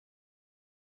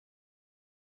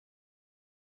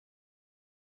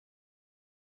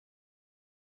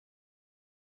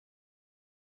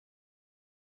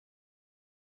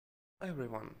Hi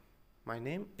everyone, my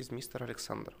name is Mr.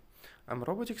 Alexander. I'm a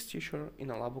robotics teacher in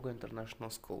Alabuga International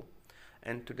School,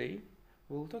 and today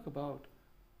we'll talk about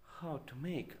how to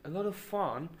make a lot of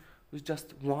fun with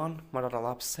just one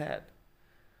MatataLab set.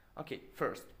 Okay,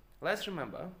 first, let's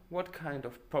remember what kind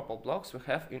of purple blocks we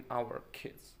have in our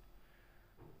kits.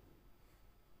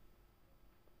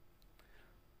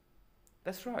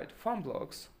 That's right, fun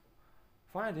blocks.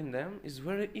 Finding them is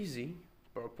very easy.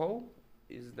 Purple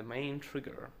is the main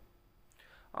trigger.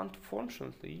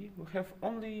 Unfortunately, we have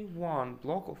only one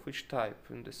block of each type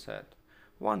in the set.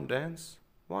 One dance,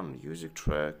 one music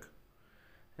track,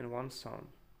 and one sound.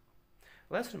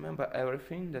 Let's remember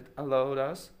everything that allowed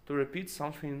us to repeat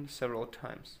something several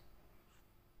times.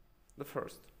 The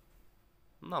first,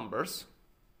 numbers.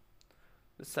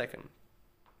 The second,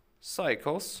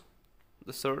 cycles.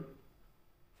 The third,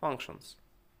 functions.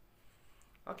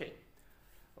 Okay,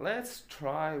 let's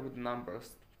try with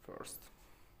numbers first.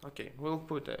 Okay, we'll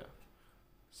put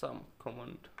some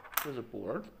command to the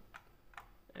board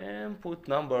and put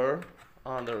number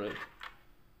under it.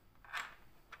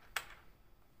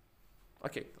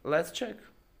 Okay, let's check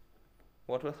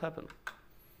what will happen.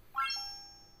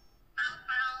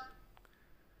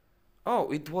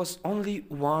 Oh, it was only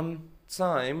one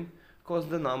time, because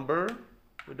the number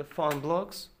with the fun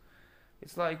blocks,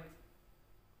 it's like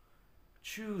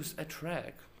choose a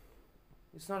track.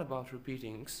 It's not about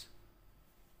repeatings.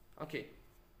 Okay,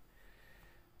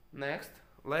 next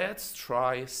let's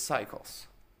try cycles.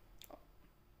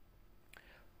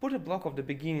 Put a block of the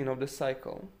beginning of the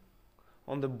cycle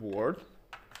on the board.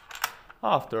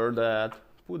 After that,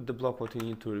 put the block what you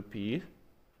need to repeat,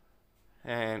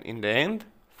 and in the end,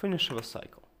 finish the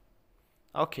cycle.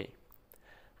 Okay,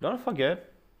 don't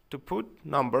forget to put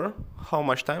number how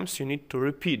much times you need to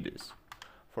repeat this.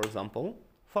 For example,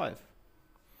 5.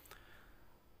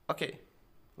 Okay,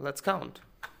 let's count.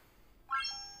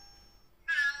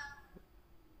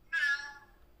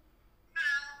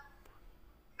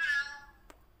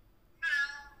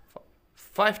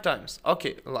 5 times.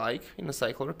 Okay, like in a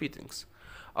cycle repeatings.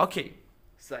 Okay,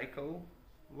 cycle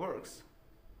works.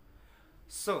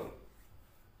 So,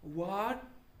 what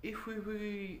if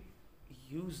we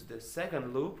use the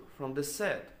second loop from the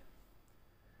set?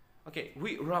 Okay,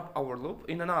 we wrap our loop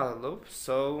in another loop,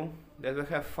 so that we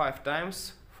have 5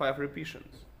 times 5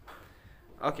 repetitions.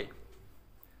 Okay,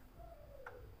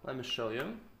 let me show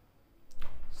you.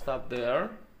 Stop there.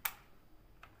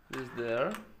 This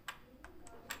there.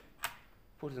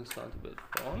 Put in front a bit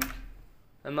front.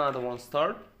 Another one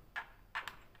start.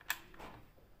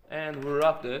 And we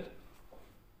wrapped it.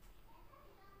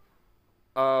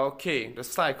 Okay, the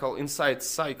cycle inside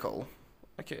cycle.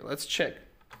 Okay, let's check.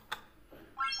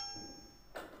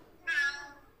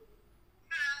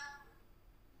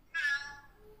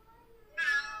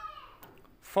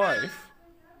 5,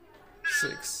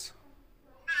 6,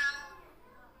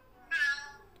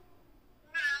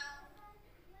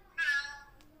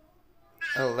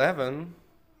 11,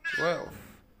 12,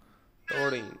 13,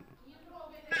 14,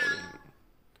 15.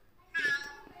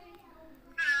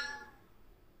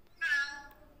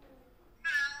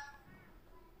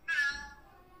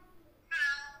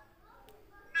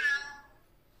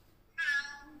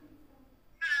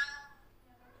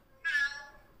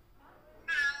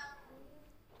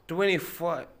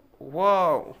 25.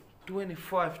 Wow,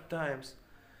 25 times.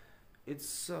 It's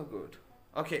so good.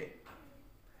 Okay,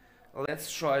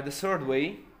 let's try the third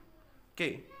way.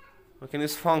 Okay, we can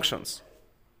use functions.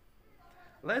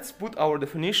 Let's put our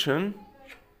definition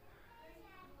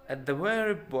at the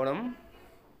very bottom,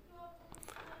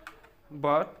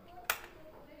 but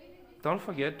don't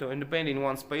forget to independent in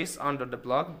one space under the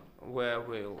block where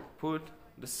we'll put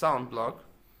the sound block.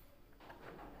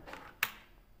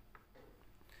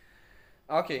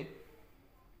 Okay,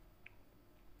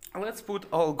 let's put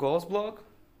all goals block,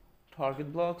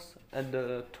 target blocks at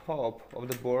the top of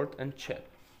the board and check.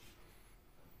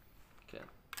 Okay,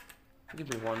 give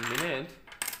me 1 minute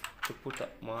to put up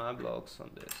my blocks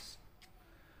on this.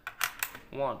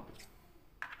 1,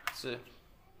 2,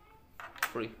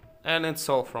 3, and it's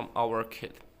all from our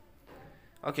kit.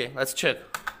 Okay, let's check.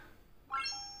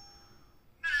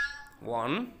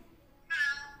 1,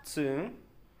 2,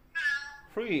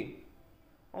 3.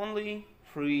 Only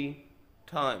 3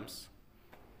 times.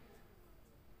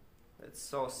 That's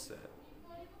so sad.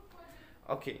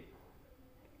 Okay.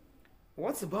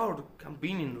 What's about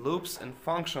combining loops and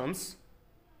functions?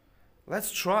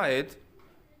 Let's try it.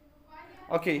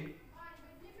 Okay.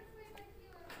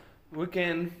 We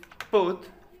can put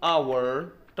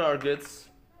our targets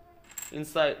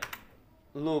inside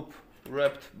loop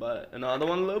wrapped by another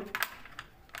one loop.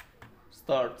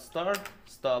 Start, start,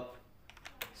 stop,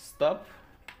 stop,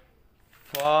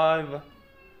 5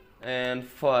 and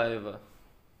 5.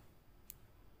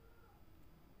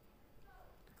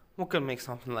 We can make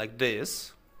something like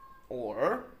this,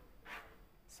 or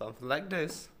something like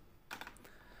this.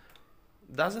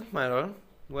 Doesn't matter,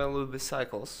 well, will be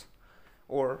cycles,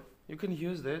 or you can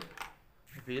use it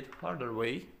a bit harder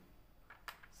way,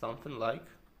 something like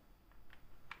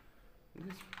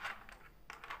this.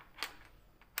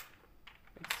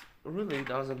 It really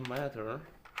doesn't matter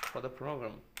for the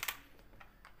program,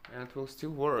 and it will still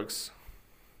works.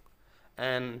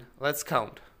 And let's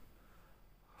count.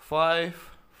 5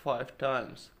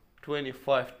 times,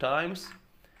 25 times,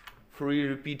 3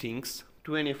 repeatings,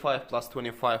 25 plus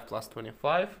 25 plus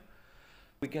 25,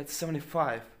 we get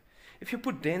 75. If you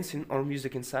put dancing or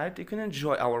music inside, you can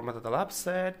enjoy our MatataLab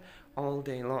set all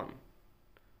day long.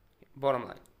 Bottom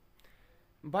line,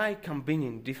 by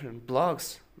combining different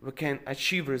blocks, we can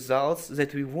achieve results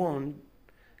that we won't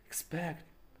expect.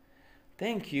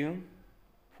 Thank you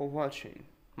for watching.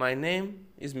 My name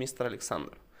is Mr.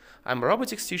 Alexander. I'm a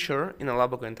robotics teacher in a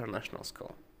Labogo International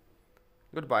School.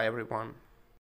 Goodbye, everyone.